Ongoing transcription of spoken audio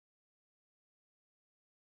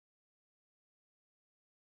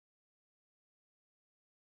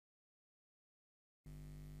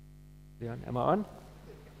Leon, am I on?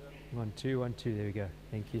 1, 2, 1, 2. There we go.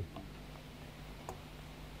 Thank you.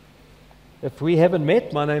 If we haven't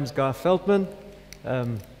met, my name's Guy Veltman.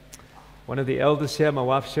 One of the elders here. My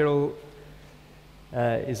wife Cheryl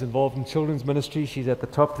is involved in children's ministry. She's at the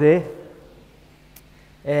top there.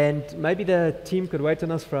 And maybe the team could wait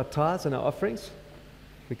on us for our tithes and our offerings.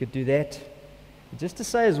 We could do that. Just to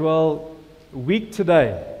say as well, week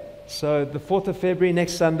today. So the 4th of February,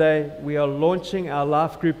 next Sunday, we are launching our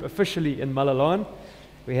life group officially in Malalan.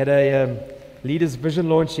 We had a leaders vision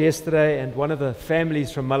launch yesterday, and one of the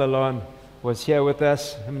families from Malalan was here with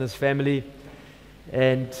us, him and his family.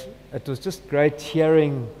 And it was just great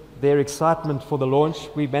hearing their excitement for the launch.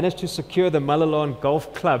 We managed to secure the Malalan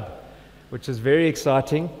Golf Club, which is very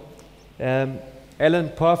exciting. Alan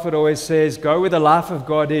Parford always says, go where the life of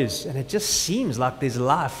God is. And it just seems like there's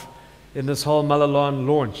life in this whole Malalan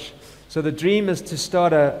launch. So the dream is to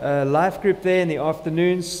start a life group there in the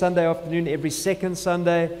afternoons, Sunday afternoon, every second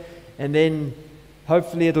Sunday. And then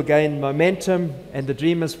hopefully it'll gain momentum. And the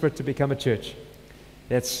dream is for it to become a church.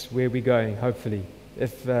 That's where we're going, hopefully.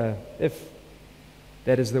 If that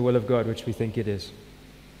is the will of God, which we think it is.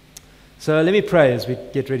 So let me pray as we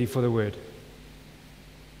get ready for the word.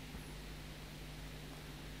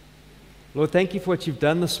 Lord, thank you for what you've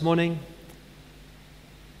done this morning.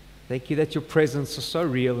 Thank you that your presence is so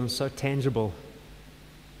real and so tangible.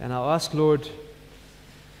 And I ask, Lord,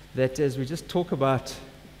 that as we just talk about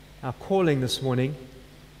our calling this morning,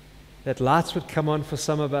 that lights would come on for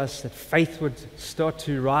some of us, that faith would start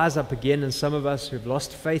to rise up again in some of us who have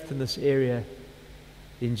lost faith in this area.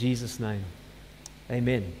 In Jesus' name,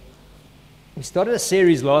 amen. We started a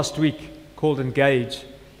series last week called Engage,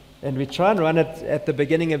 and we try and run it at the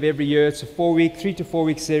beginning of every year. It's a 3 to 4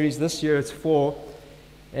 week series. This year it's 4.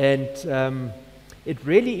 And it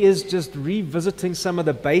really is just revisiting some of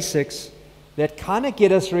the basics that kind of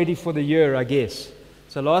get us ready for the year, I guess.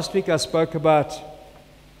 So last week I spoke about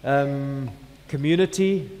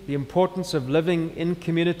community, the importance of living in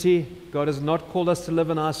community. God has not called us to live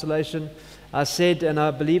in isolation. I said, and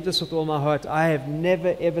I believe this with all my heart, I have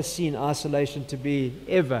never ever seen isolation to be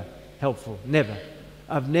ever helpful. Never.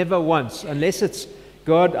 I've never once, unless it's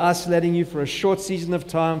God isolating you for a short season of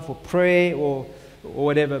time for prayer or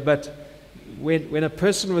whatever. But when a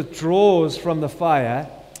person withdraws from the fire,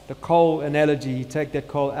 the coal analogy, you take that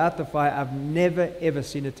coal out the fire, I've never ever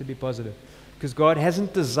seen it to be positive. Because God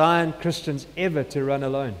hasn't designed Christians ever to run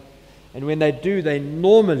alone. And when they do, they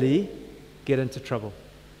normally get into trouble.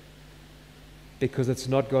 Because it's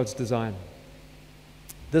not God's design.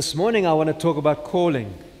 This morning I want to talk about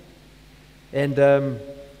calling. And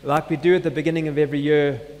like we do at the beginning of every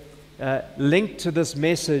year, linked to this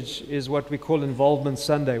message is what we call Involvement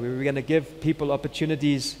Sunday, where we're going to give people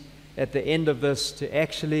opportunities at the end of this to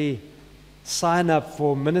actually sign up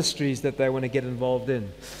for ministries that they want to get involved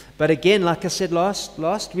in. But again, like I said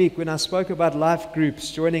last week when I spoke about life groups,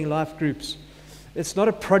 joining life groups, it's not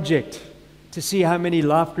a project to see how many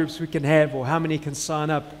life groups we can have or how many can sign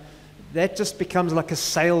up. That just becomes like a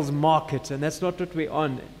sales market, and that's not what we're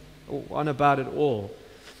on about at all.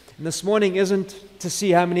 And this morning isn't to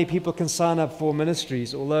see how many people can sign up for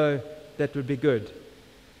ministries, although that would be good.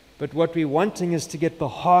 But what we're wanting is to get the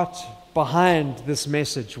heart behind this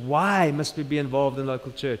message. Why must we be involved in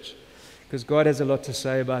local church? Because God has a lot to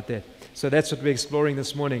say about that. So that's what we're exploring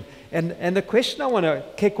this morning. And the question I want to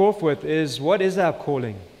kick off with is, what is our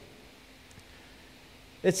calling?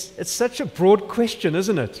 It's such a broad question,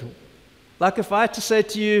 isn't it? Like if I had to say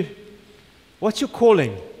to you, what's your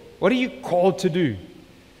calling? What are you called to do?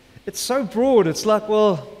 It's so broad. It's like,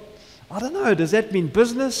 well, I don't know. Does that mean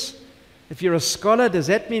business? If you're a scholar, does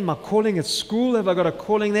that mean my calling at school? Have I got a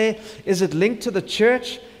calling there? Is it linked to the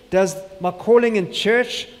church? Does my calling in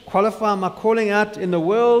church qualify my calling out in the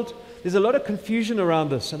world? There's a lot of confusion around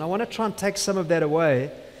this, and I want to try and take some of that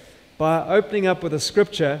away by opening up with a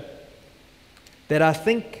scripture that I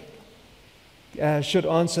think should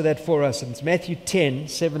answer that for us. And it's Matthew 10,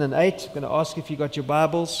 7 and 8. I'm going to ask if you got your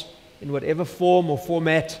Bibles in whatever form or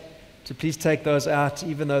format to please take those out,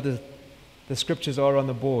 even though the scriptures are on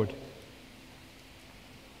the board.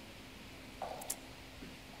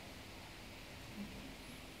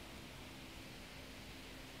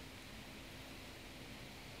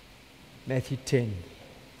 Matthew 10.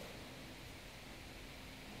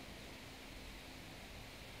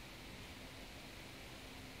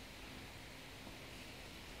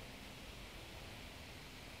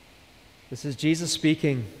 This is Jesus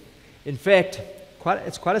speaking. In fact,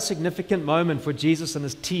 it's quite a significant moment for Jesus and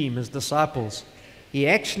his team, his disciples. He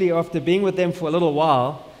actually, after being with them for a little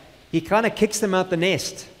while, he kind of kicks them out the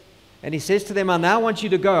nest. And he says to them, I now want you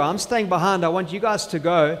to go. I'm staying behind. I want you guys to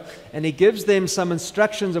go. And he gives them some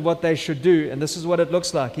instructions of what they should do. And this is what it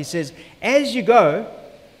looks like. He says, as you go,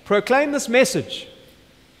 proclaim this message.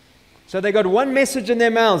 So they got one message in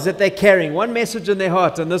their mouths that they're carrying, one message in their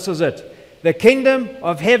heart, and this is it. The kingdom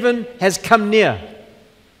of heaven has come near.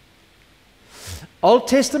 Old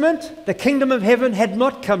Testament, the kingdom of heaven had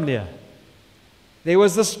not come near. There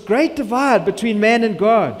was this great divide between man and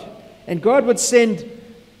God. And God would send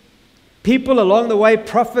people along the way,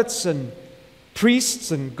 prophets and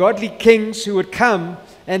priests and godly kings who would come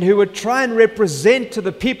and who would try and represent to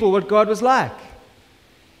the people what God was like.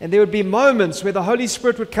 And there would be moments where the Holy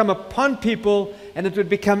Spirit would come upon people and it would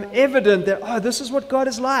become evident that, oh, this is what God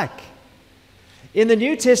is like. In the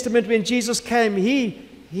New Testament, when Jesus came, he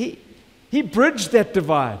bridged that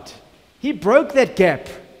divide. He broke that gap.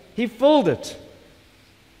 He filled it.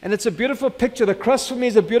 And it's a beautiful picture. The cross for me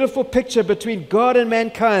is a beautiful picture between God and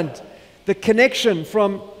mankind. The connection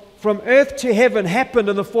from earth to heaven happened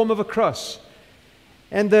in the form of a cross.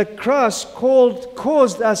 And the cross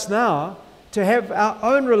caused us now to have our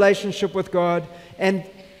own relationship with God. And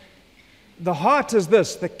the heart is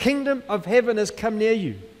this: the kingdom of heaven has come near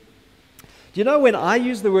you. Do you know when I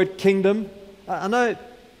use the word kingdom, I know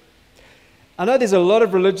there's a lot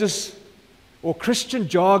of religious or Christian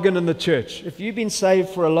jargon in the church. If you've been saved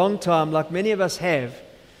for a long time, like many of us have,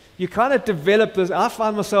 you kind of develop this. I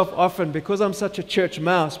find myself often, because I'm such a church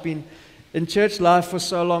mouse, been in church life for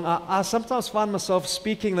so long, I sometimes find myself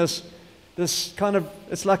speaking this kind of,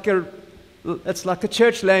 it's like a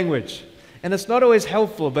church language. And it's not always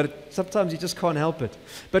helpful, but sometimes you just can't help it.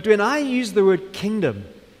 But when I use the word kingdom,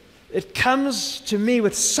 it comes to me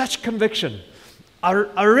with such conviction.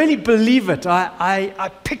 I really believe it.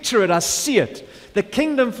 I picture it. I see it. The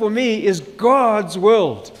kingdom for me is God's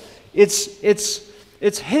world. It's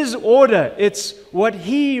His order. It's what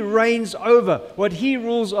He reigns over, what He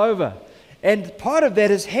rules over. And part of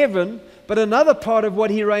that is heaven, but another part of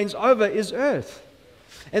what He reigns over is earth.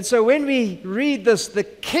 And so when we read this, the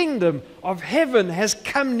kingdom of heaven has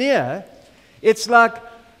come near, it's like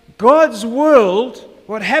God's world,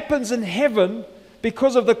 what happens in heaven,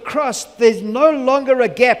 because of the cross, there's no longer a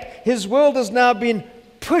gap. His world has now been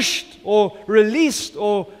pushed or released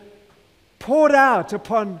or poured out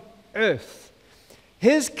upon earth.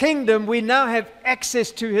 His kingdom, we now have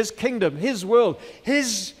access to His kingdom, His world.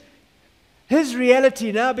 His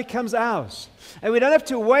reality now becomes ours. And we don't have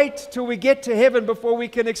to wait till we get to heaven before we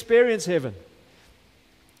can experience heaven.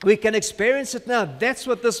 We can experience it now. That's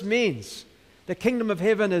what this means. The kingdom of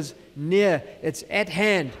heaven is near. It's at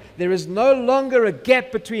hand. There is no longer a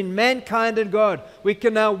gap between mankind and God. We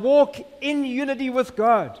can now walk in unity with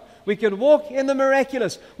God. We can walk in the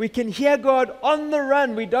miraculous. We can hear God on the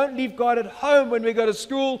run. We don't leave God at home when we go to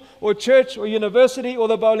school or church or university or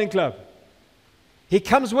the bowling club. He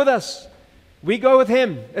comes with us. We go with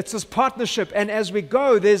Him. It's this partnership. And as we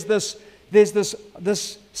go, there's this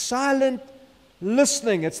silent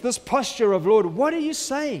listening. It's this posture of, Lord, what are you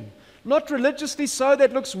saying? Not religiously so,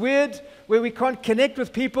 that looks weird, where we can't connect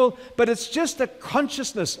with people, but it's just a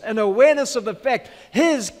consciousness, an awareness of the fact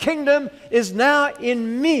His kingdom is now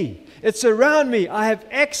in me. It's around me. I have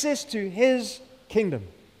access to His kingdom.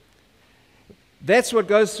 That's what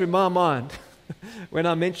goes through my mind when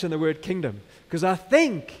I mention the word kingdom, because I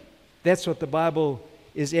think that's what the Bible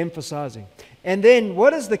is emphasizing. And then what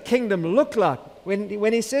does the kingdom look like?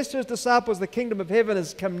 When He says to His disciples, the kingdom of heaven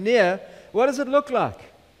has come near, what does it look like?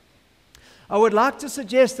 I would like to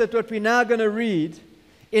suggest that what we're now going to read,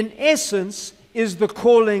 in essence, is the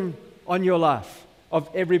calling on your life of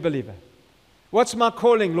every believer. What's my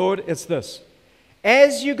calling, Lord? It's this.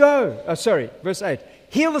 As you go, verse 8,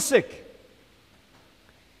 heal the sick,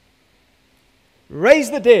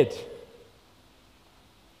 raise the dead.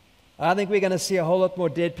 I think we're going to see a whole lot more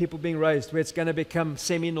dead people being raised, where it's going to become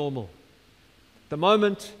semi-normal. At the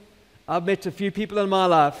moment, I've met a few people in my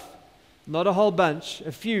life, not a whole bunch,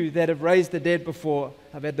 a few that have raised the dead before.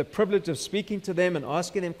 I've had the privilege of speaking to them and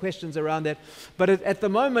asking them questions around that. But at the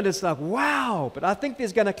moment, it's like, wow. But I think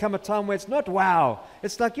there's going to come a time where it's not wow.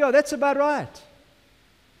 It's like, that's about right.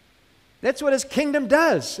 That's what His kingdom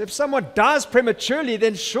does. If someone dies prematurely,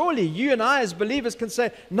 then surely you and I as believers can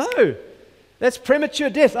say, no, that's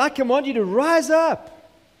premature death. I command you to rise up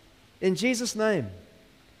in Jesus' name.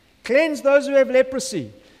 Cleanse those who have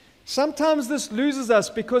leprosy. Sometimes this loses us,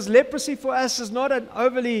 because leprosy for us is not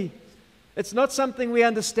it's not something we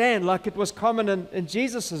understand like it was common in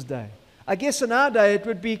Jesus' day. I guess in our day it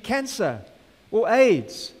would be cancer or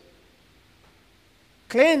AIDS.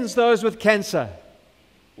 Cleanse those with cancer.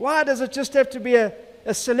 Why does it just have to be a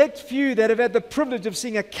select few that have had the privilege of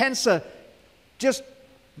seeing a cancer just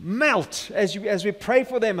melt as we pray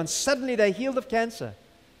for them and suddenly they're healed of cancer?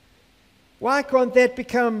 Why can't that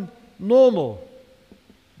become normal?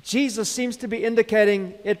 Jesus seems to be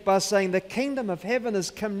indicating it by saying the kingdom of heaven has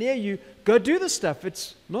come near you. Go do this stuff.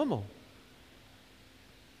 It's normal.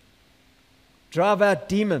 Drive out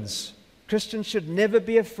demons. Christians should never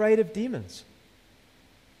be afraid of demons.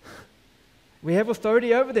 We have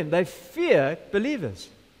authority over them. They fear believers.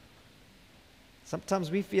 Sometimes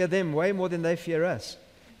we fear them way more than they fear us.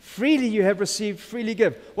 Freely you have received, freely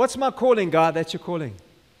give. What's my calling, God? That's your calling.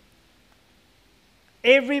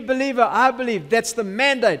 Every believer, I believe, that's the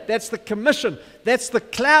mandate, that's the commission, that's the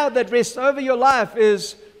cloud that rests over your life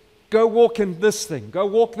is go walk in this thing. Go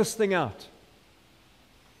walk this thing out.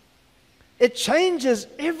 It changes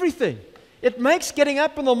everything. It makes getting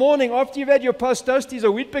up in the morning after you've had your post toasties or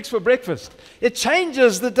wheat bix for breakfast. It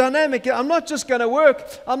changes the dynamic. I'm not just going to work.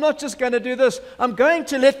 I'm not just going to do this. I'm going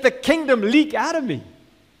to let the kingdom leak out of me.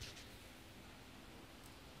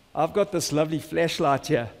 I've got this lovely flashlight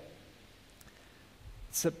here.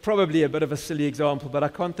 It's probably a bit of a silly example, but I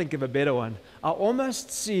can't think of a better one. I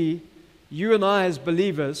almost see you and I as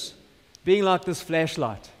believers being like this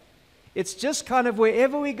flashlight. It's just kind of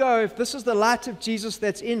wherever we go, if this is the light of Jesus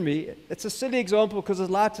that's in me, it's a silly example because the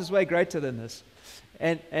light is way greater than this.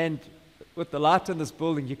 And with the light in this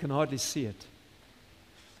building, you can hardly see it.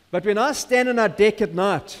 But when I stand on our deck at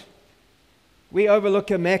night, we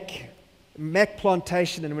overlook a Mac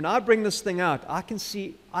plantation, and when I bring this thing out, I can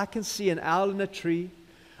see an owl in a tree.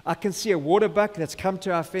 I can see a water buck that's come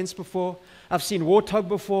to our fence before. I've seen warthog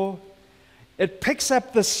before. It picks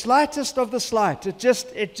up the slightest of the slight. It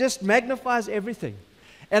just magnifies everything.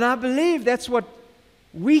 And I believe that's what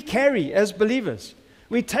we carry as believers.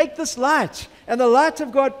 We take this light, and the light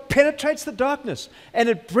of God penetrates the darkness, and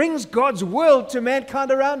it brings God's will to mankind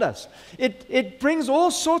around us. It brings all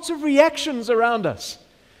sorts of reactions around us.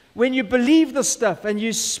 When you believe this stuff and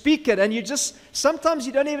you speak it, and sometimes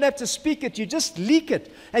you don't even have to speak it, you just leak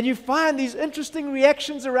it, and you find these interesting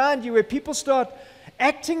reactions around you where people start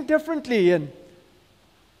acting differently, and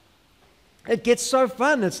it gets so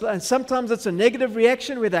fun. And sometimes it's a negative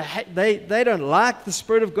reaction where they don't like the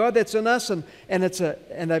Spirit of God that's in us, and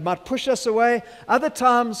they might push us away. Other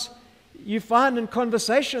times you find in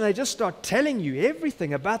conversation they just start telling you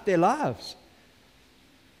everything about their lives.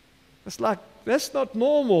 It's like, that's not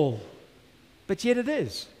normal, but yet it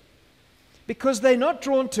is. Because they're not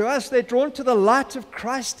drawn to us, they're drawn to the light of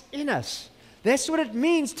Christ in us. That's what it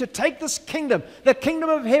means to take this kingdom. The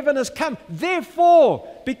kingdom of heaven has come. Therefore,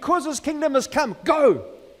 because His kingdom has come, go.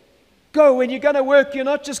 Go. When you're going to work, you're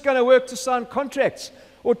not just going to work to sign contracts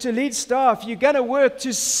or to lead staff. You're going to work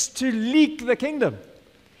to leak the kingdom.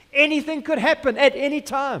 Anything could happen at any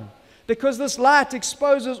time because this light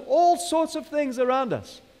exposes all sorts of things around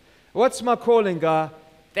us. What's my calling, God?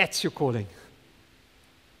 That's your calling.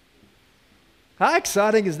 How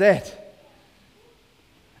exciting is that?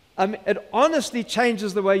 It honestly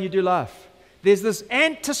changes the way you do life. There's this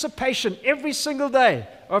anticipation every single day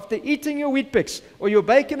after eating your wheat bix or your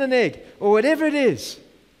bacon and egg or whatever it is.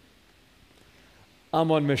 I'm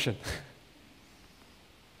on mission.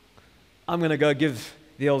 I'm going to go give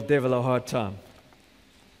the old devil a hard time.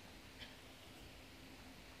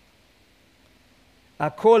 Our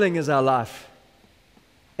calling is our life.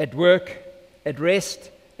 At work, at rest,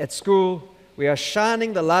 at school, we are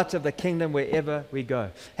shining the light of the kingdom wherever we go.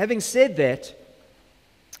 Having said that,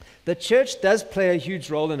 the church does play a huge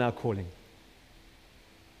role in our calling.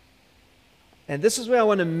 And this is where I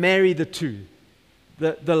want to marry the two.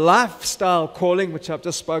 The lifestyle calling, which I've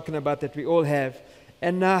just spoken about, that we all have.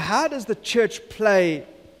 And now, how does the church play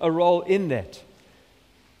a role in that?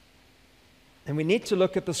 And we need to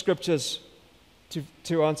look at the scriptures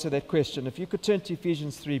to answer that question. If you could turn to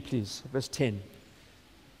Ephesians 3, please, verse 10.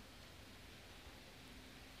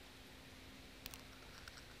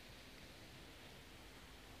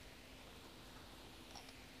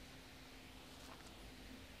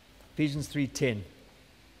 Ephesians 3:10.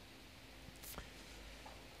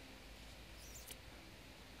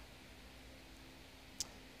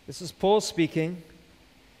 This is Paul speaking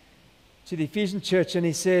to the Ephesian church, and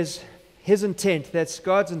he says his intent, that's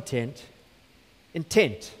God's intent,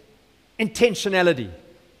 intentionality,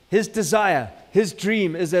 his desire, his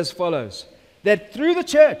dream is as follows: that through the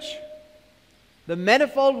church, the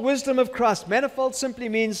manifold wisdom of Christ, manifold simply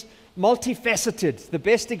means multifaceted. The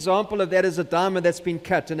best example of that is a diamond that's been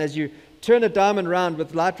cut, and as you turn a diamond round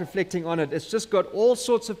with light reflecting on it, it's just got all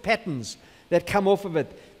sorts of patterns that come off of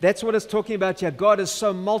it. That's what it's talking about here. God is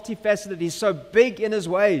so multifaceted. He's so big in His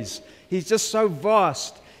ways. He's just so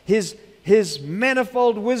vast. His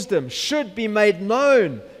manifold wisdom should be made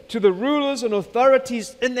known to the rulers and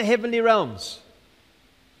authorities in the heavenly realms.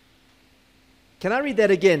 Can I read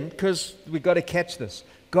that again? Because we've got to catch this.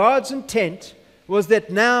 God's intent was that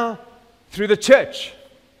now, through the church,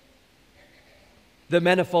 the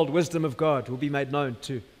manifold wisdom of God will be made known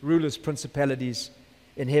to rulers, principalities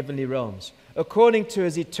in heavenly realms, according to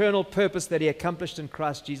his eternal purpose that he accomplished in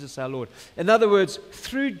Christ Jesus our Lord. In other words,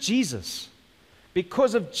 through Jesus,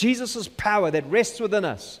 because of Jesus' power that rests within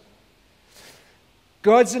us,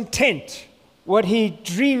 God's intent, what he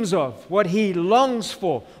dreams of, what he longs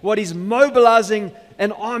for, what he's mobilizing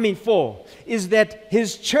an army for, is that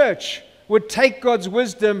his church would take God's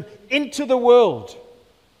wisdom into the world.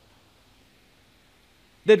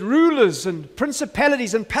 That rulers and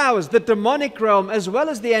principalities and powers, the demonic realm as well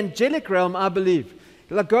as the angelic realm, I believe,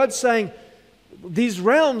 like God's saying, these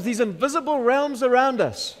realms, these invisible realms around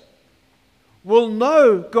us, will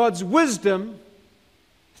know God's wisdom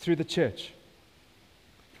through the church.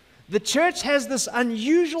 The church has this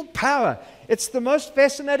unusual power. It's the most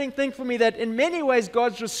fascinating thing for me that in many ways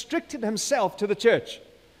God's restricted himself to the church.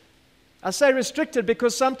 I say restricted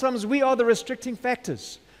because sometimes we are the restricting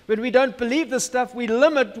factors. When we don't believe this stuff, we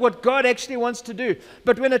limit what God actually wants to do.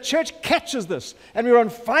 But when a church catches this and we're on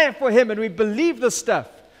fire for him and we believe this stuff,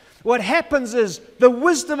 what happens is the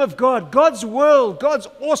wisdom of God, God's world, God's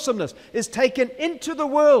awesomeness is taken into the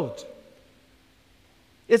world.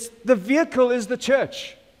 The vehicle is the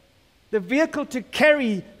church. The vehicle to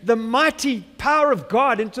carry the mighty power of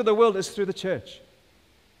God into the world is through the church.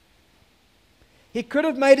 He could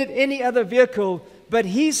have made it any other vehicle, but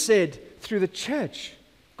he said through the church,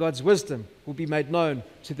 God's wisdom will be made known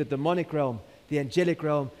to the demonic realm, the angelic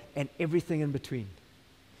realm, and everything in between.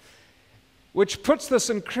 Which puts this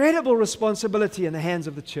incredible responsibility in the hands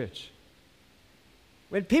of the church.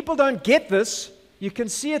 When people don't get this, you can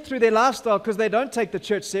see it through their lifestyle because they don't take the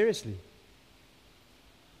church seriously.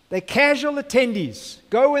 They're casual attendees,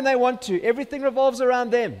 go when they want to, everything revolves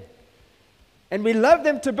around them. And we love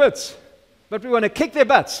them to bits, but we want to kick their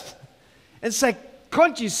butts and say,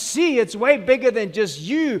 can't you see it's way bigger than just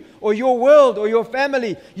you or your world or your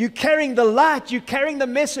family? You're carrying the light, you're carrying the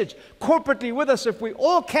message corporately with us. If we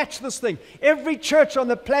all catch this thing, every church on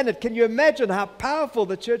the planet, can you imagine how powerful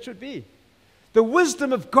the church would be? The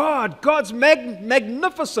wisdom of God, God's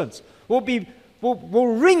magnificence will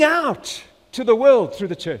ring out to the world through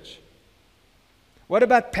the church. What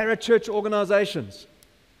about parachurch organizations?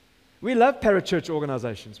 We love parachurch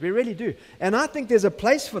organizations, we really do. And I think there's a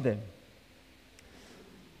place for them,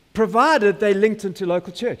 provided they're linked into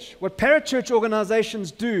local church. What parachurch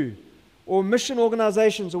organizations do, or mission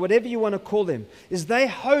organizations, or whatever you want to call them, is they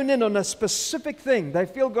hone in on a specific thing. They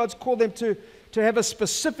feel God's called them to have a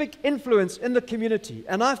specific influence in the community.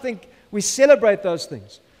 And I think we celebrate those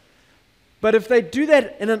things. But if they do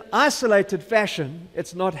that in an isolated fashion,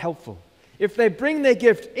 it's not helpful. If they bring their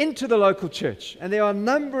gift into the local church, and there are a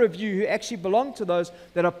number of you who actually belong to those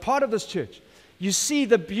that are part of this church, you see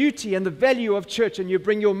the beauty and the value of church, and you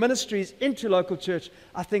bring your ministries into local church,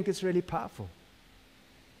 I think it's really powerful.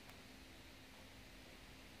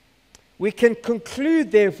 We can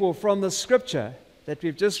conclude, therefore, from the scripture that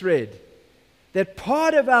we've just read, that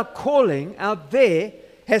part of our calling out there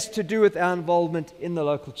has to do with our involvement in the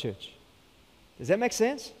local church. Does that make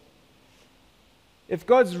sense? If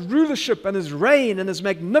God's rulership and his reign and his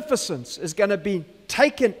magnificence is going to be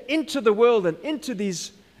taken into the world and into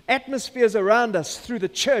these atmospheres around us through the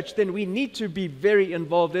church, then we need to be very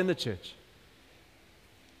involved in the church.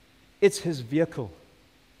 It's his vehicle.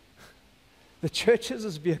 The church is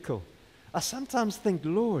his vehicle. I sometimes think,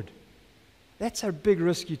 Lord, that's a big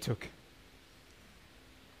risk you took.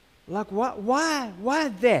 Like, why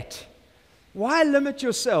that? Why limit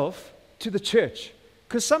yourself to the church?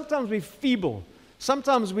 Because sometimes we're feeble,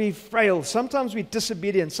 sometimes we're frail, sometimes we're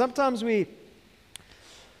disobedient, sometimes we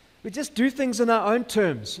just do things in our own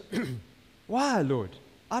terms. Why, Lord?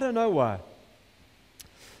 I don't know why.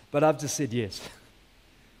 But I've just said yes.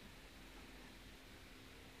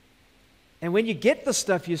 And when you get the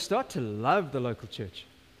stuff, you start to love the local church.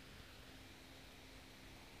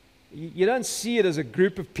 You don't see it as a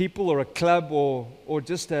group of people or a club or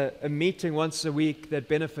just a meeting once a week that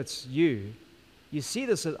benefits you. You see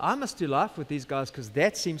this as, I must do life with these guys because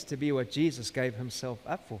that seems to be what Jesus gave himself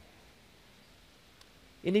up for.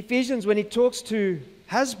 In Ephesians, when he talks to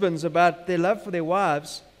husbands about their love for their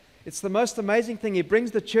wives, it's the most amazing thing. He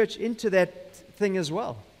brings the church into that thing as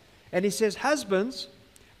well. And he says, husbands,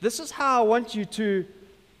 this is how I want you to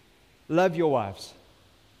love your wives.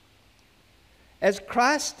 As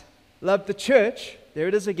Christ loved the church, there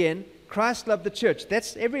it is again, Christ loved the church.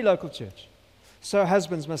 That's every local church. So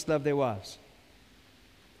husbands must love their wives.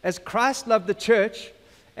 As Christ loved the church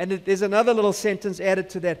And there's another little sentence added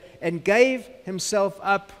to that, and gave himself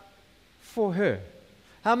up for her.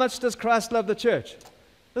 How much does Christ love the church?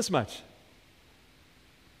 This much.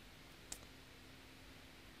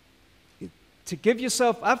 To give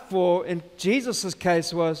yourself up for, in Jesus'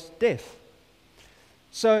 case, was death.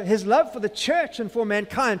 So his love for the church and for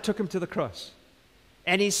mankind took him to the cross.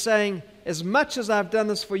 And he's saying, as much as I've done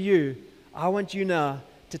this for you, I want you now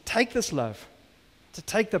to take this love, to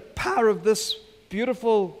take the power of this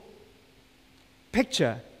beautiful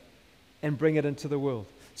picture and bring it into the world.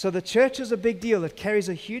 So the church is a big deal. It carries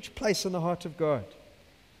a huge place in the heart of God.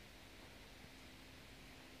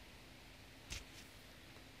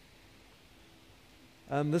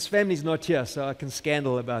 This family's not here, so I can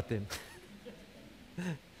scandal about them.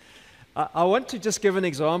 I want to just give an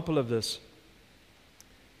example of this.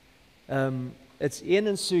 It's Ian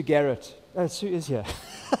and Sue Garrett. Oh, Sue is here.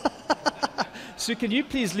 Sue, can you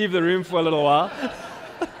please leave the room for a little while?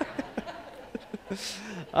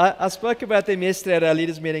 I spoke about them yesterday at our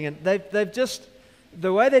leaders' meeting, and they've just,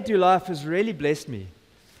 the way they do life has really blessed me.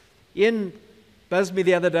 Ian buzzed me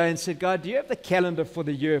the other day and said, God, do you have the calendar for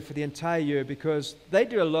the year, for the entire year? Because they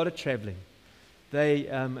do a lot of traveling. They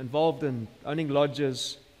involved in owning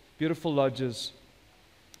lodges, beautiful lodges.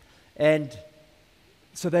 And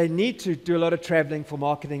so they need to do a lot of traveling for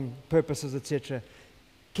marketing purposes, etc.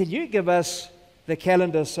 Can you give us the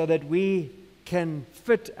calendar so that we can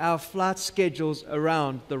fit our flight schedules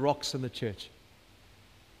around the rocks in the church?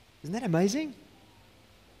 Isn't that amazing?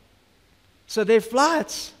 So their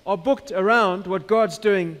flights are booked around what God's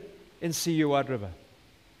doing in CU Wide River.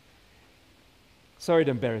 Sorry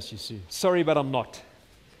to embarrass you, Sue. Sorry, but I'm not.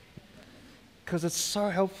 Because it's so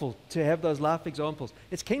helpful to have those life examples.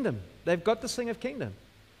 It's kingdom. They've got this thing of kingdom.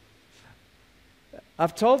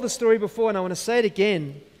 I've told the story before, and I want to say it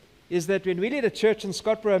again, is that when we led a church in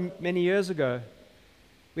Scottsboro many years ago,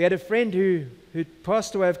 we had a friend who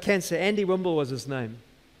passed away of cancer. Andy Wimble was his name.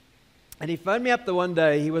 And he phoned me up the one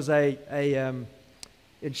day. He was a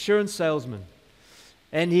insurance salesman.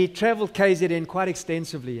 And he traveled KZN quite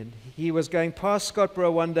extensively. And he was going past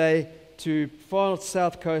Scottsboro one day to far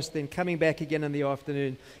south coast, then coming back again in the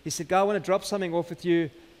afternoon. He said, "Guy, I want to drop something off with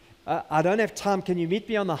you. I don't have time. Can you meet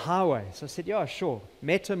me on the highway?" So I said, "Yeah, sure."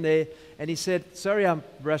 Met him there. And he said, "Sorry, I'm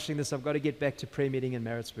rushing this. I've got to get back to prayer meeting in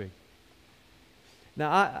Maritzburg."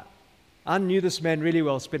 Now, I knew this man really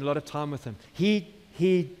well, spent a lot of time with him. He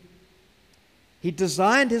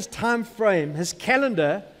designed his time frame. His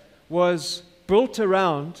calendar was built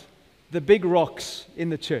around the big rocks in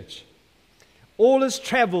the church. All his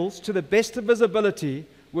travels, to the best of his ability,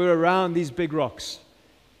 were around these big rocks.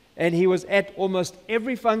 And he was at almost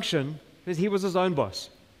every function because he was his own boss.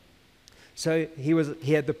 So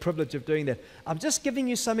he had the privilege of doing that. I'm just giving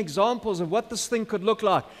you some examples of what this thing could look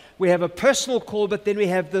like. We have a personal call, but then we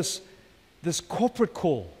have this corporate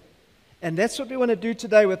call. And that's what we want to do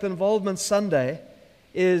today with Involvement Sunday,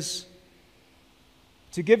 is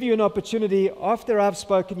to give you an opportunity. After I've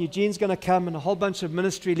spoken, Eugene's going to come and a whole bunch of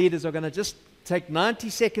ministry leaders are going to just take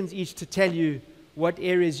 90 seconds each to tell you what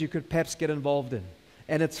areas you could perhaps get involved in.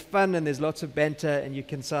 And it's fun and there's lots of banter and you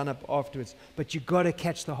can sign up afterwards. But you've got to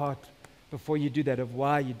catch the heart before you do that of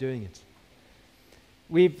why you're doing it.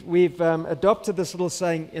 We've adopted this little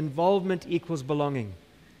saying, involvement equals belonging.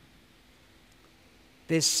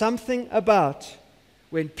 There's something about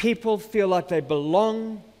when people feel like they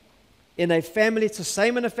belong in a family. It's the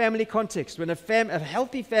same in a family context. When a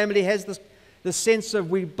healthy family has this sense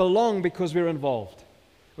of we belong because we're involved.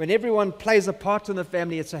 When everyone plays a part in the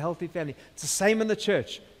family, it's a healthy family. It's the same in the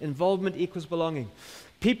church. Involvement equals belonging.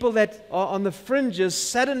 People that are on the fringes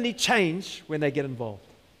suddenly change when they get involved.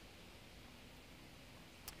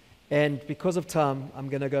 And because of time, I'm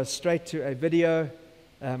going to go straight to a video,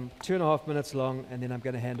 2.5 minutes long, and then I'm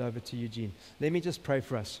going to hand over to Eugene. Let me just pray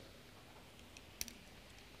for us.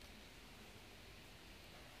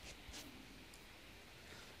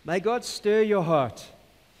 May God stir your heart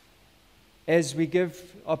as we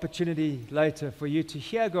give opportunity later for you to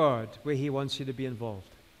hear God where He wants you to be involved.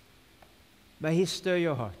 May He stir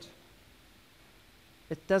your heart.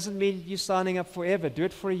 It doesn't mean you're signing up forever. Do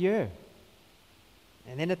it for a year.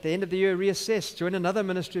 And then at the end of the year, reassess. Join another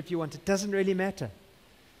ministry if you want. It doesn't really matter.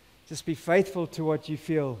 Just be faithful to what you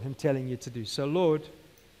feel Him telling you to do. So, Lord,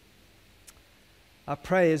 I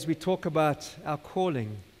pray as we talk about our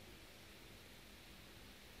calling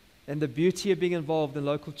and the beauty of being involved in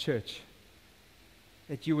local church,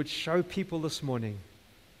 that you would show people this morning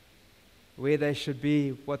where they should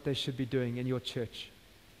be, what they should be doing in your church.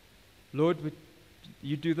 Lord, would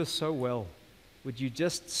you do this so well? Would you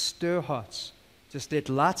just stir hearts? Just let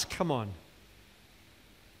lights come on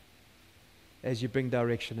as you bring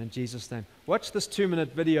direction in Jesus' name. Watch this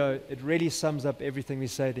 2-minute video. It really sums up everything we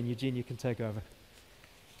said, and Eugene, you can take over.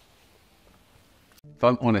 If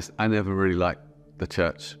I'm honest, I never really liked the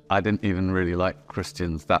church. I didn't even really like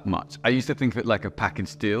Christians that much. I used to think of it like a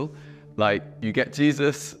package deal. Like, you get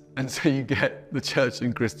Jesus, and so you get the church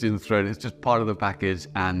and Christians thrown. It's just part of the package.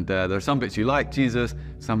 And there are some bits you like Jesus,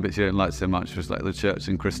 some bits you don't like so much, just like the church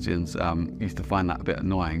and Christians. Used to find that a bit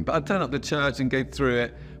annoying. But I'd turn up to church and go through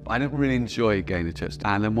it. But I didn't really enjoy going to church.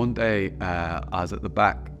 And then one day, I was at the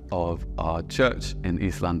back of our church in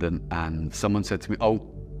East London, and someone said to me, "Oh,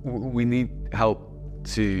 we need help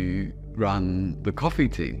to run the coffee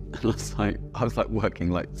team." And I was like working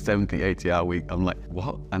like 70, 80-hour week. I'm like,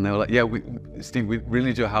 what? And they were like, yeah, Steve, we really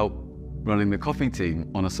need your help running the coffee team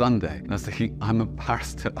on a Sunday. And I was thinking, I'm a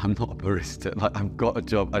barrister, I'm not a barista. Like, I've got a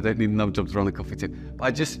job, I don't need another job to run a coffee team. But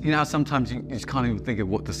I just, sometimes you just can't even think of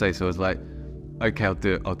what to say. So I was like, okay, I'll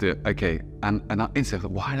do it, okay. And I instantly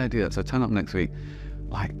thought, why did I do that? So I turn up next week,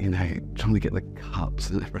 like, trying to get the cups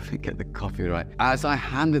and everything, get the coffee right. As I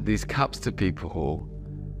handed these cups to people,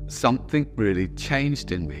 something really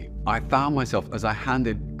changed in me. I found myself, as I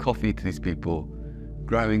handed coffee to these people,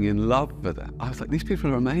 growing in love for them. I was like, these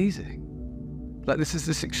people are amazing. Like, this is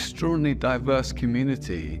this extraordinarily diverse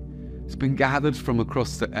community. It's been gathered from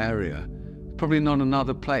across the area. Probably not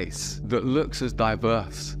another place that looks as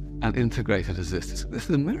diverse and integrated as this. This is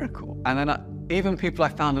a miracle. And then even people I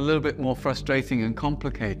found a little bit more frustrating and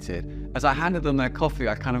complicated, as I handed them their coffee,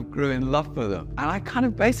 I kind of grew in love for them. And I kind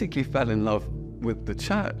of basically fell in love with the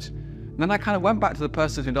church. And then I kind of went back to the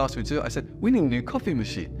person who'd asked me to do it. I said, we need a new coffee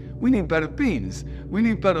machine. We need better beans. We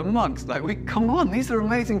need better mugs. Like, come on, these are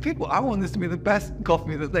amazing people. I want this to be the best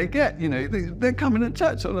coffee that they get. They're coming to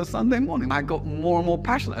church on a Sunday morning. I got more and more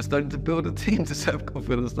passionate. I started to build a team to serve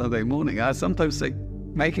coffee on a Sunday morning. I sometimes say,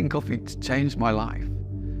 making coffee changed my life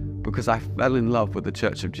because I fell in love with the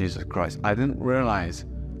Church of Jesus Christ. I didn't realize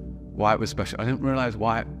why it was special. I didn't realize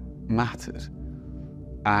why it mattered.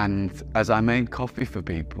 And as I made coffee for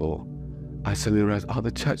people, I suddenly realized,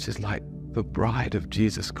 the church is like the bride of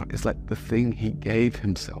Jesus Christ. It's like the thing he gave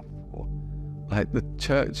himself for. Like, the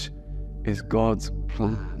church is God's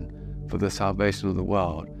plan for the salvation of the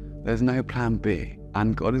world. There's no plan B.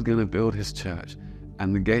 And God is going to build his church,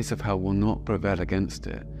 and the gates of hell will not prevail against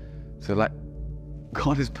it. So, like,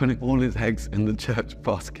 God is putting all his eggs in the church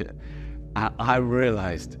basket. And I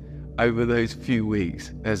realized over those few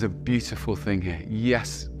weeks, there's a beautiful thing here.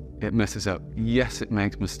 Yes, it messes up. Yes, it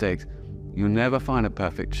makes mistakes. You'll never find a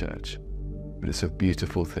perfect church, but it's a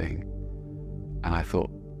beautiful thing. And I thought,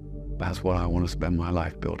 that's what I want to spend my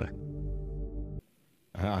life building.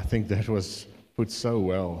 I think that was put so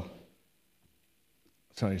well.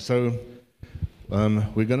 Sorry, so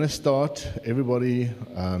we're going to start. Everybody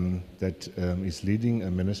that is leading a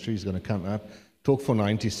ministry is going to come up. Talk for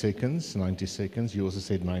 90 seconds. 90 seconds. You also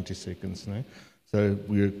said 90 seconds, no? So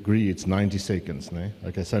we agree it's 90 seconds, no?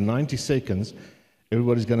 Okay, so 90 seconds.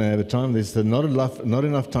 Everybody's going to have a time. There's not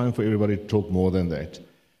enough time for everybody to talk more than that.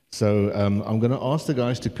 So I'm going to ask the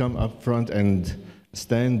guys to come up front and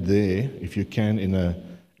stand there, if you can, in a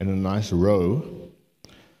nice row.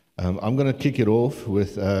 I'm going to kick it off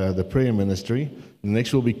with the prayer ministry.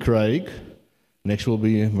 Next will be Craig. Next will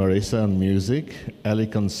be Marissa on music,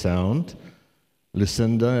 Alec on sound,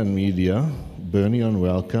 Lucinda and media, Bernie on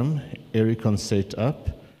welcome, Eric on set up,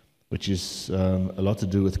 which is a lot to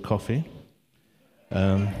do with coffee.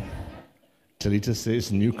 Talita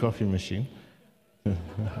says new coffee machine.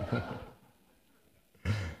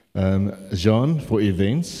 Jean for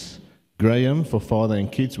events, Graham for father and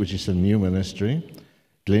kids, which is a new ministry,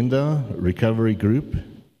 Glenda recovery group,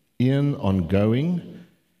 Ian ongoing,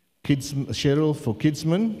 kids, Cheryl for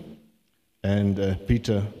kidsmen, and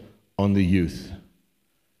Peter on the youth.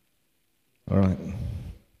 All right.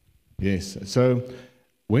 Yes. So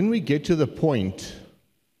when we get to the point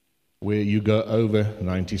where you go over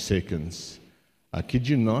 90 seconds, I kid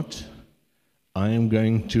you not, I am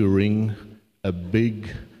going to ring a big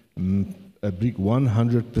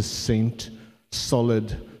 100%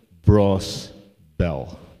 solid brass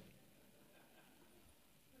bell.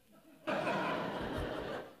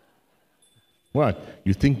 What?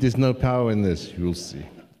 You think there's no power in this? You'll see.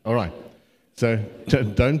 All right. So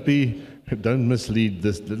don't mislead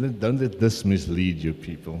this. Don't let this mislead you,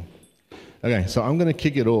 people. Okay. So I'm going to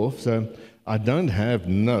kick it off. So I don't have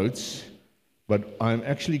notes, but I'm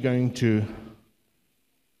actually going to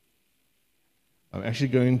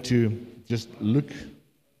just look.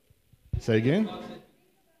 Say again.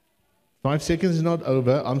 5 seconds is not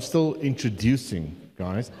over. I'm still introducing,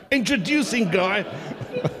 guys. Introducing, guy.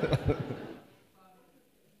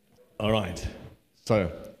 All right.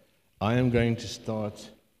 So I am going to start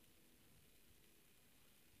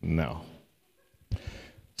now.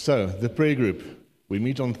 So, the prayer group. We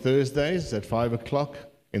meet on Thursdays at 5 o'clock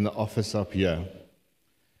in the office up here.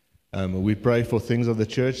 We pray for things of the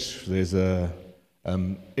church. There's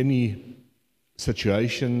any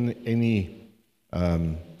situation, any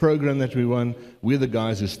program that we run, we're the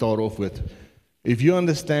guys who start off with. If you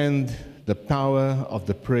understand the power of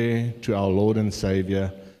the prayer to our Lord and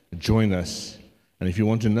Savior, join us. And if you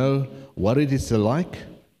want to know what it is like,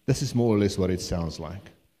 this is more or less what it sounds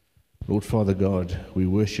like. Lord Father God, we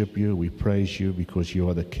worship you, we praise you because you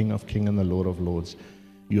are the King of Kings and the Lord of Lords.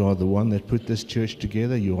 You are the one that put this church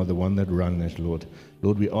together. You are the one that run it, Lord.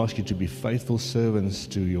 Lord, we ask you to be faithful servants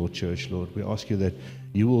to your church, Lord. We ask you that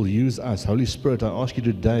you will use us. Holy Spirit, I ask you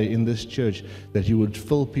today in this church that you would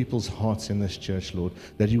fill people's hearts in this church, Lord.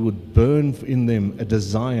 That you would burn in them a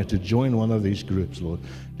desire to join one of these groups, Lord.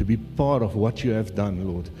 To be part of what you have done,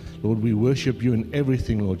 Lord. Lord, we worship you in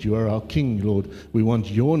everything, Lord. You are our King, Lord. We want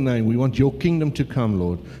your name. We want your kingdom to come,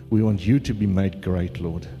 Lord. We want you to be made great,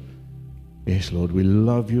 Lord. Yes, Lord, we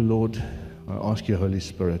love you, Lord. I ask you, Holy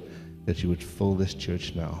Spirit, that you would fill this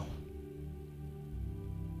church now.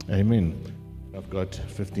 Amen. I've got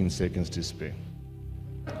 15 seconds to spare.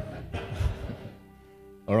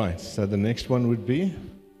 All right, so the next one would be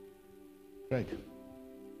Craig.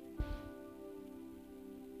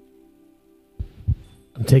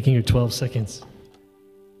 I'm taking your 12 seconds.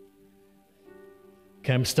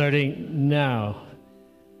 Okay, I'm starting now.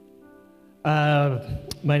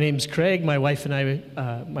 My name's Craig. My wife and I,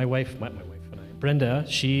 Brenda,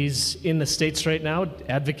 she's in the States right now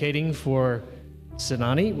advocating for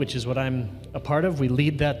Senani, which is what I'm a part of. We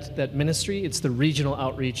lead that ministry. It's the regional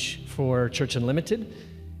outreach for Church Unlimited.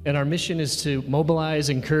 And our mission is to mobilize,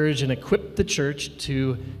 encourage, and equip the church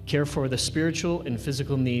to care for the spiritual and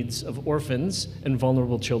physical needs of orphans and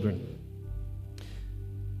vulnerable children.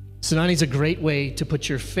 Senani is a great way to put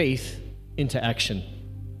your faith into action.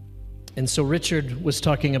 And so Richard was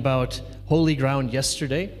talking about holy ground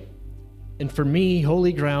yesterday. And for me,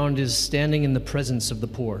 holy ground is standing in the presence of the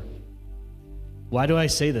poor. Why do I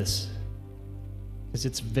say this? Because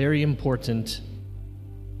it's very important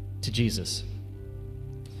to Jesus.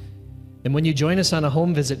 And when you join us on a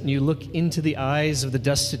home visit and you look into the eyes of the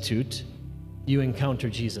destitute, you encounter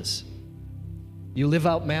Jesus. You live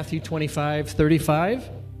out Matthew 25:35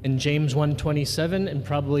 and James 1:27 and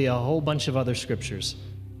probably a whole bunch of other scriptures.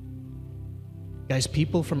 Guys,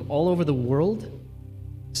 people from all over the world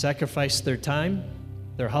sacrifice their time,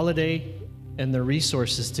 their holiday, and their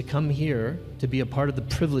resources to come here to be a part of the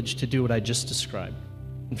privilege to do what I just described.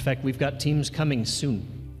 In fact, we've got teams coming soon.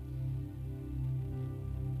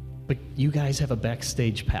 But you guys have a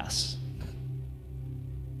backstage pass.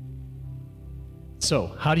 So,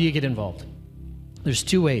 how do you get involved? There's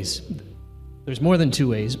two ways. There's more than two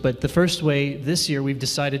ways, but the first way, this year, we've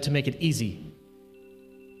decided to make it easy.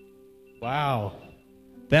 Wow.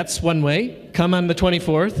 That's one way. Come on the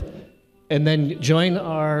 24th, and then join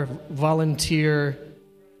our volunteer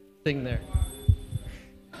thing there.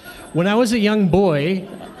 When I was a young boy,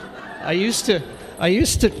 I used to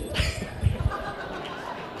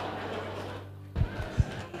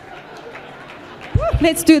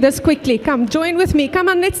Let's do this quickly. Come, join with me. Come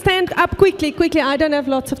on, let's stand up quickly. I don't have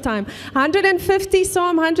lots of time. 150,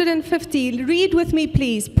 Psalm 150. Read with me,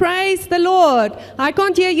 please. Praise the Lord. I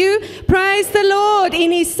can't hear you. Praise the Lord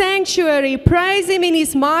in his sanctuary. Praise him in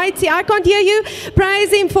his mighty. I can't hear you.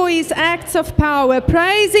 Praise him for his acts of power.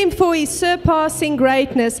 Praise him for his surpassing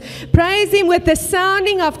greatness. Praise him with the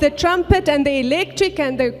sounding of the trumpet and the electric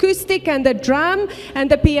and the acoustic and the drum and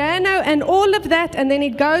the piano and all of that. And then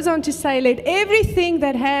it goes on to say, let everything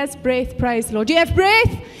that has breath praise the Lord. Do you have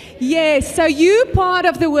breath? Yes. So you part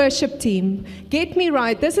of the worship team. Get me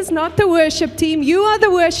right. This is not the worship team. You are the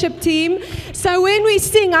worship team. So when we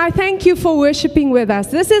sing, I thank you for worshiping with us.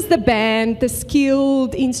 This is the band, the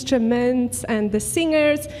skilled instruments and the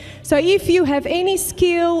singers. So if you have any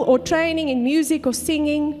skill or training in music or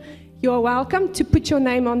singing, you are welcome to put your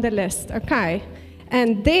name on the list. Okay.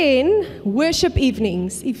 And then worship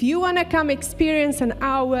evenings. If you want to come experience an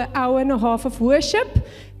hour and a half of worship,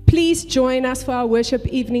 please join us for our worship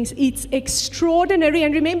evenings. It's extraordinary.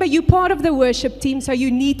 And remember, you're part of the worship team, so you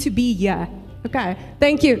need to be here. Okay,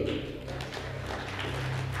 thank you.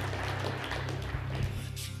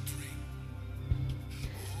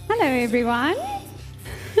 Hello, everyone.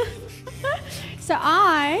 So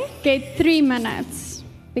I get 3 minutes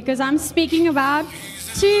because I'm speaking about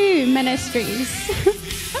 2 ministries.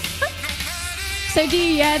 So do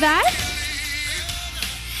you hear that?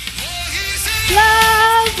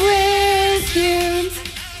 Love with you.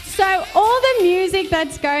 So all the music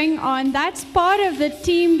that's going on, that's part of the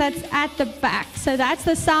team that's at the back. So that's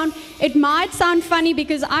the sound. It might sound funny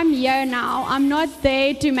because I'm here now. I'm not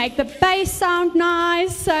there to make the bass sound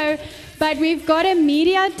nice. But we've got a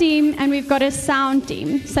media team and we've got a sound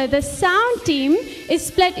team. So the sound team is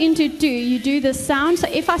split into two. You do the sound. So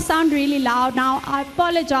if I sound really loud now, I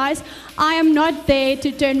apologize. I am not there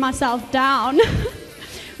to turn myself down.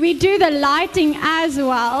 We do the lighting as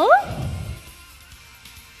well.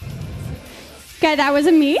 Okay, that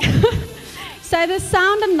wasn't me. So the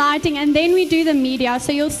sound and lighting, and then we do the media.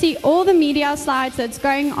 So you'll see all the media slides that's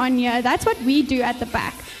going on here. That's what we do at the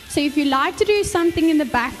back. So if you like to do something in the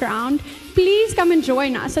background, please come and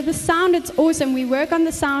join us. So the sound, it's awesome. We work on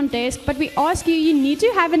the sound desk, but we ask you, you need to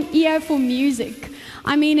have an ear for music.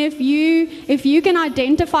 I mean, if you can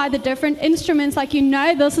identify the different instruments, like you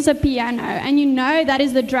know this is a piano, and you know that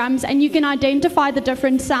is the drums, and you can identify the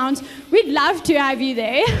different sounds, we'd love to have you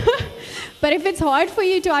there. But if it's hard for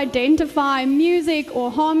you to identify music or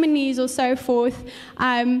harmonies or so forth,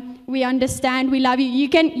 we understand, we love you. You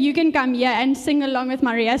can come here and sing along with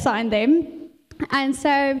Mariessa and them. And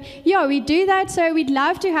so, yeah, we do that. So we'd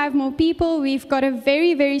love to have more people. We've got a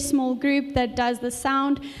very, very small group that does the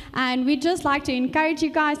sound. And we'd just like to encourage you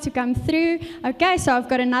guys to come through. Okay, so I've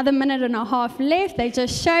got another minute and a half left. They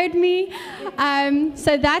just showed me.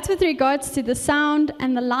 So that's with regards to the sound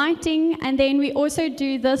and the lighting. And then we also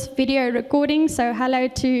do this video recording. So hello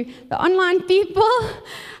to the online people.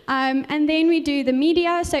 And then we do the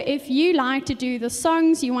media. So if you like to do the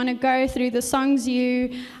songs, you want to go through the songs, you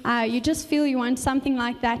just feel you want something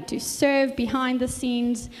like that to serve behind the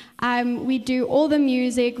scenes, we do all the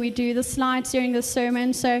music, we do the slides during the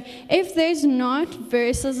sermon. So if there's not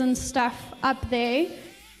verses and stuff up there,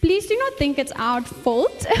 please do not think it's our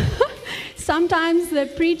fault. Sometimes the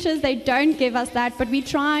preachers, they don't give us that, but we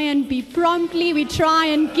try and be promptly, we try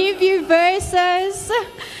and give you verses.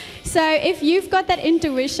 So if you've got that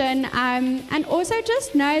intuition, and also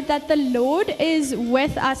just know that the Lord is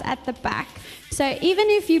with us at the back. So even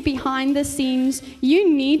if you're behind the scenes, you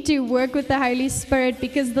need to work with the Holy Spirit,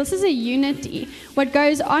 because this is a unity. What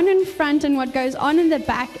goes on in front and what goes on in the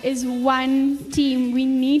back is one team. We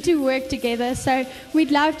need to work together. So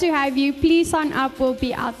we'd love to have you. Please sign up. We'll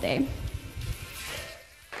be out there.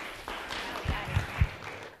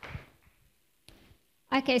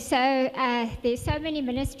 Okay, so there's so many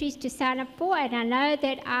ministries to sign up for, and I know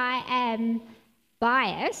that I am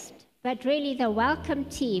biased, but really the Welcome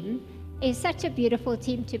team is such a beautiful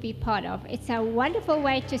team to be part of. It's a wonderful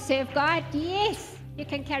way to serve God. Yes, you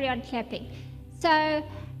can carry on clapping. So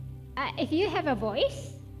if you have a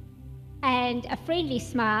voice and a friendly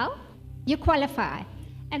smile, you qualify.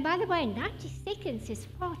 And by the way, 90 seconds is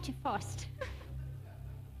far too fast.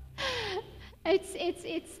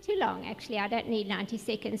 It's too long, actually. I don't need 90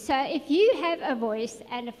 seconds. So if you have a voice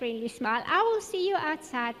and a friendly smile, I will see you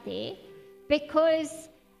outside there, because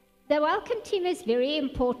the welcome team is very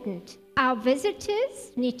important. Our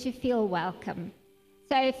visitors need to feel welcome.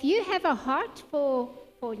 So if you have a heart for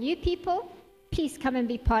new people, please come and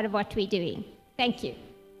be part of what we're doing. Thank you.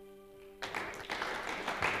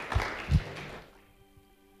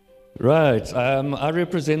 Right, I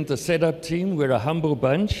represent the setup team. We're a humble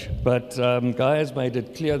bunch, but Guy has made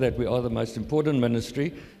it clear that we are the most important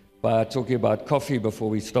ministry by talking about coffee before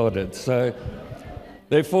we started. So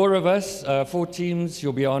there are 4 of us, 4 teams.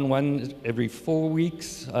 You'll be on one every 4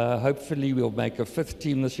 weeks. Hopefully we'll make a 5th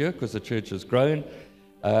team this year, because the church has grown.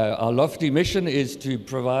 Our lofty mission is to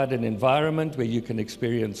provide an environment where you can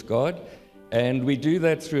experience God. And we do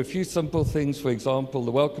that through a few simple things. For example, the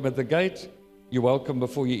welcome at the gate. You're welcome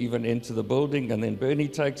before you even enter the building, and then Bernie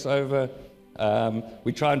takes over.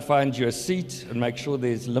 We try and find you a seat and make sure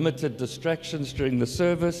there's limited distractions during the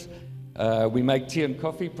service. We make tea and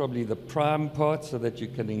coffee probably the prime part, so that you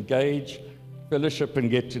can engage, fellowship, and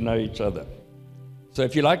get to know each other. So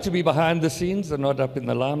if you like to be behind the scenes and not up in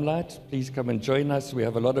the limelight, please come and join us. We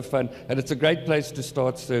have a lot of fun, and it's a great place to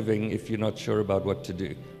start serving if you're not sure about what to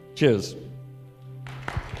do. Cheers.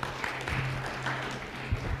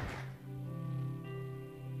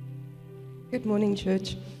 Good morning,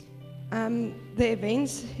 church. The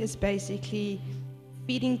events is basically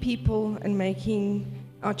feeding people and making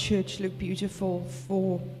our church look beautiful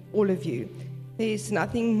for all of you. There's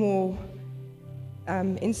nothing more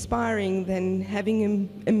inspiring than having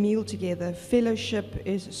a meal together. Fellowship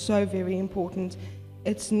is so very important.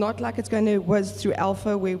 It's not like was through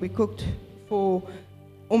Alpha, where we cooked for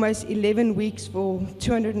almost 11 weeks for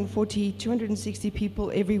 240, 260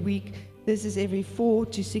 people every week. This is every 4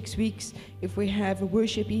 to 6 weeks. If we have a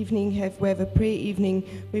worship evening, we have a prayer evening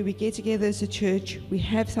where we get together as a church, we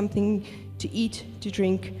have something to eat, to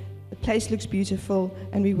drink, The place looks beautiful,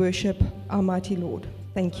 and we worship our mighty Lord.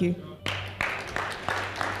 Thank you.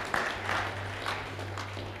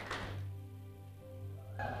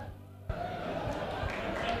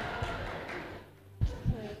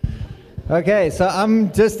 Okay, so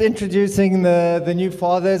I'm just introducing the new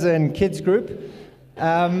fathers and kids group.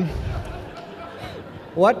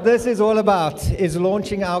 What this is all about is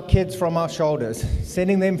launching our kids from our shoulders,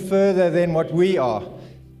 sending them further than what we are.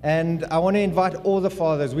 And I want to invite all the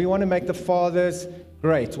fathers. We want to make the fathers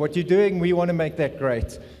great. What you're doing, we want to make that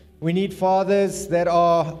great. We need fathers that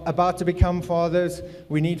are about to become fathers.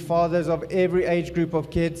 We need fathers of every age group of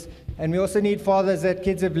kids. And we also need fathers that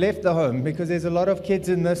kids have left the home, because there's a lot of kids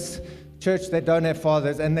in this church that don't have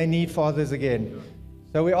fathers, and they need fathers again.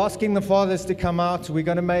 So we're asking the fathers to come out. We're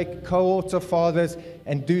going to make cohorts of fathers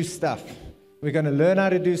and do stuff. We're going to learn how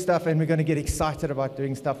to do stuff, and we're going to get excited about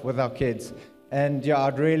doing stuff with our kids. And yeah,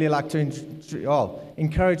 I'd really like to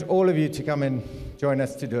encourage all of you to come and join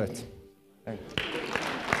us to do it. Thanks.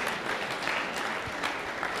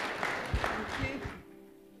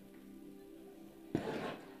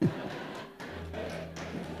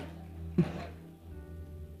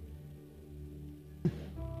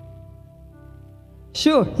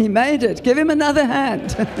 Sure, he made it. Give him another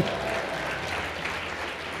hand.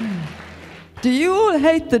 Do you all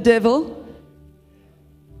hate the devil?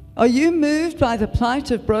 Are you moved by the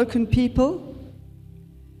plight of broken people?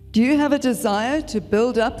 Do you have a desire to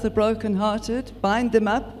build up the brokenhearted, bind them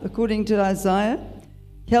up, according to Isaiah,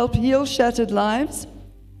 help heal shattered lives?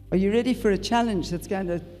 Are you ready for a challenge that's going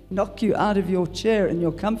to knock you out of your chair and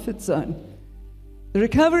your comfort zone? The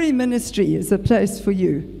recovery ministry is a place for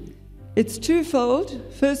you. It's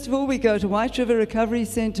twofold. First of all, we go to White River Recovery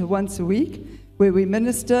Center once a week, where we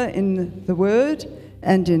minister in the Word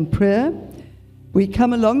and in prayer. We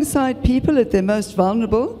come alongside people at their most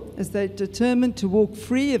vulnerable as they're determined to walk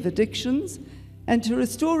free of addictions and to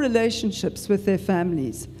restore relationships with their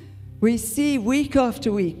families. We see week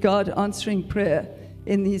after week God answering prayer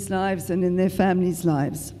in these lives and in their families'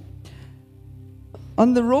 lives.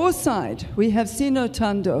 On the raw side, we have Sino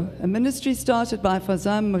Tando, a ministry started by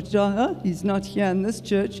Fazam Mujaha. He's not here in this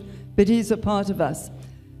church, but he's a part of us.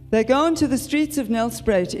 They go onto the streets of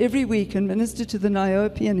Nelspruit every week and minister to the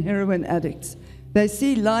Niobe and heroin addicts. They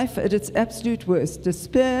see life at its absolute worst: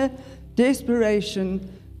 despair, desperation,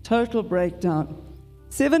 total breakdown.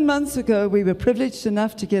 7 months ago, we were privileged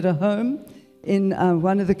enough to get a home in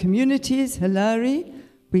one of the communities, Hilary.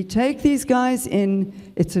 We take these guys in.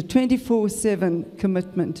 It's a 24/7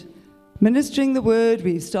 commitment. Ministering the word,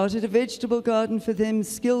 we've started a vegetable garden for them,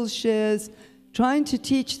 skills shares, trying to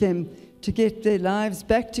teach them to get their lives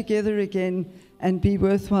back together again and be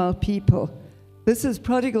worthwhile people. This is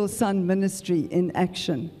prodigal son ministry in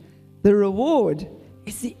action. The reward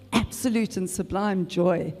is the absolute and sublime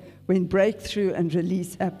joy when breakthrough and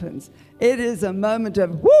release happens. It is a moment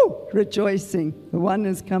of rejoicing. The one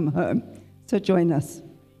has come home. So join us.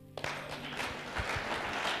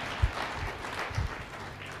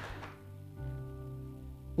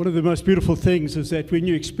 One of the most beautiful things is that when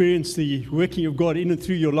you experience the working of God in and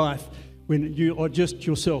through your life, when you are just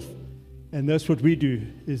yourself, and that's what we do,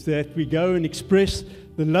 is that we go and express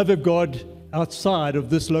the love of God outside of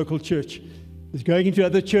this local church. It's going into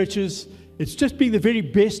other churches. It's just being the very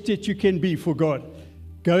best that you can be for God.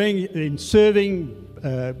 Going and serving,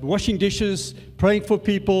 washing dishes, praying for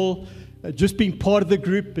people, just being part of the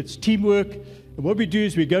group. It's teamwork. And what we do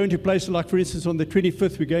is we go into places like, for instance, on the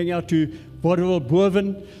 25th, we're going out to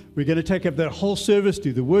Boven. We're going to take up that whole service,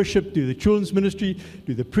 do the worship, do the children's ministry,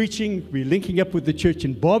 do the preaching. We're linking up with the church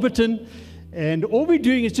in Barberton. And all we're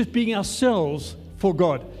doing is just being ourselves for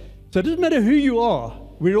God. So it doesn't matter who you are.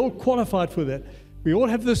 We're all qualified for that. We all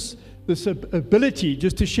have this ability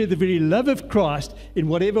just to share the very love of Christ in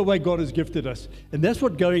whatever way God has gifted us. And that's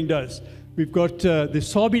what going does. We've got there's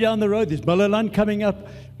Sabi down the road, there's Malalan coming up.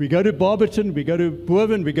 We go to Barberton, we go to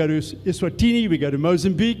Boven, we go to Eswatini, we go to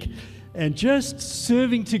Mozambique, and just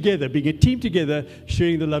serving together, being a team together,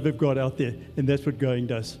 sharing the love of God out there. And that's what going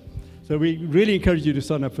does. So we really encourage you to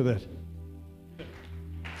sign up for that.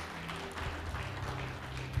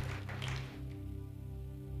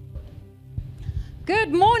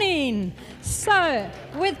 Good morning. So,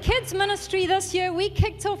 with Kids Ministry this year, we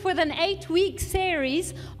kicked off with an 8-week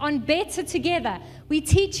series on Better Together. We're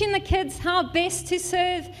teaching the kids how best to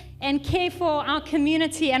serve and care for our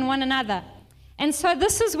community and one another. And so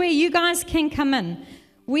this is where you guys can come in.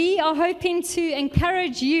 We are hoping to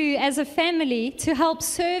encourage you as a family to help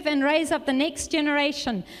serve and raise up the next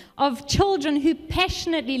generation of children who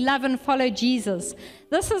passionately love and follow Jesus.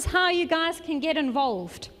 This is how you guys can get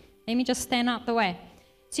involved. Let me just stand out the way.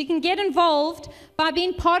 So you can get involved by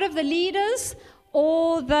being part of the leaders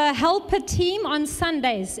or the helper team on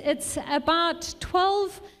Sundays. It's about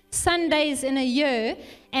 12 Sundays in a year,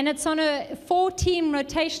 and it's on a 4-team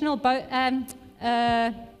rotational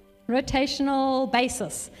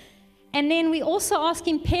basis. And then we're also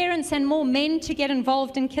asking parents and more men to get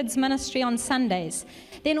involved in kids ministry on Sundays.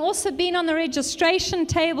 Then also being on the registration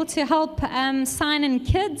table to help sign in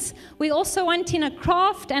kids. We're also wanting a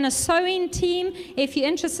craft and a sewing team. If you're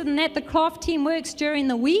interested in that, the craft team works during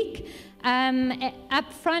the week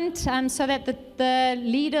up front so that the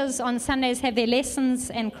leaders on Sundays have their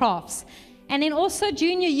lessons and crafts. And then also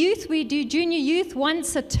junior youth. We do junior youth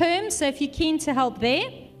once a term, so if you're keen to help there.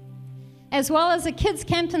 As well as a kids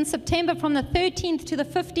camp in September from the 13th to the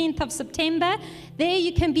 15th of September. There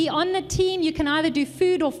you can be on the team. You can either do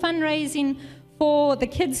food or fundraising for the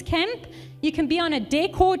kids camp. You can be on a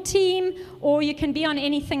decor team, or you can be on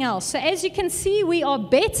anything else. So as you can see, we are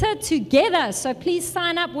better together. So please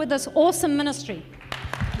sign up with this awesome ministry.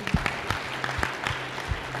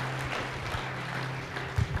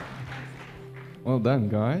 Well done,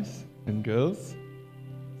 guys and girls.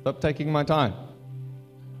 Stop taking my time.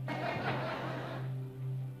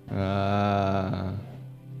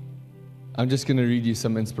 I'm just going to read you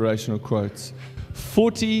some inspirational quotes.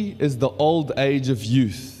 40 is the old age of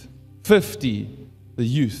youth. 50, the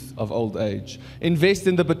youth of old age. Invest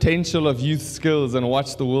in the potential of youth skills and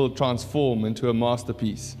watch the world transform into a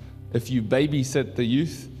masterpiece. If you babysit the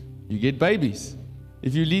youth, you get babies.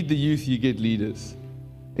 If you lead the youth, you get leaders.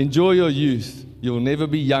 Enjoy your youth. You'll never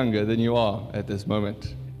be younger than you are at this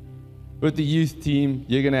moment. With the youth team,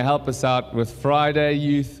 you're going to help us out with Friday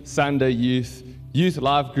youth, Sunday youth, youth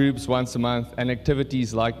life groups once a month, and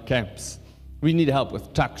activities like camps. We need help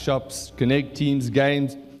with tuck shops, connect teams,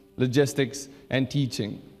 games, logistics, and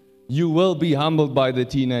teaching. You will be humbled by the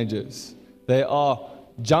teenagers. They are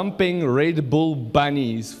jumping Red Bull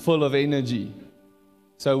bunnies full of energy.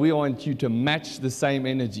 So we want you to match the same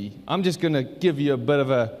energy. I'm just going to give you a bit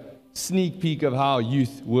of a sneak peek of how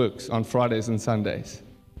youth works on Fridays and Sundays.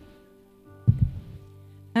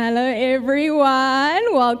 Hello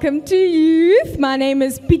everyone, welcome to youth. My name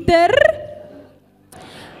is Peter.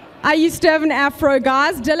 I used to have an afro,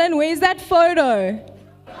 guys. Dylan, where's that photo?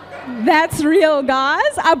 That's real,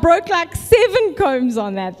 guys. I broke like 7 combs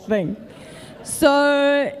on that thing.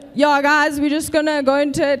 So, yeah, guys, we're just going to go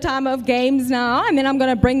into a time of games now, and then I'm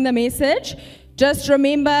going to bring the message. Just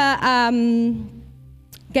remember,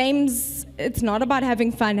 games, it's not about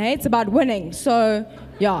having fun, hey? It's about winning. So,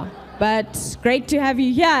 yeah. But great to have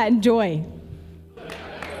you here. Enjoy.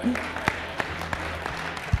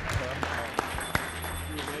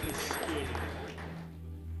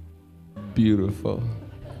 Beautiful.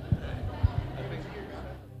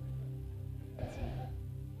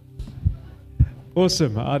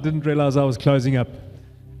 Awesome. I didn't realize I was closing up.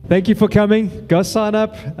 Thank you for coming. Go sign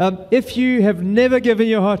up. If you have never given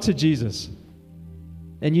your heart to Jesus,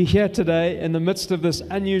 and you're here today in the midst of this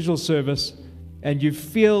unusual service, and you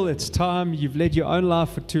feel it's time, you've led your own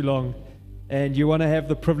life for too long, and you want to have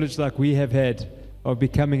the privilege like we have had of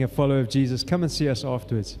becoming a follower of Jesus, come and see us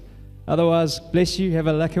afterwards. Otherwise, bless you, have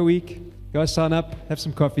a lucky week, go sign up, have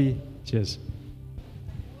some coffee, cheers.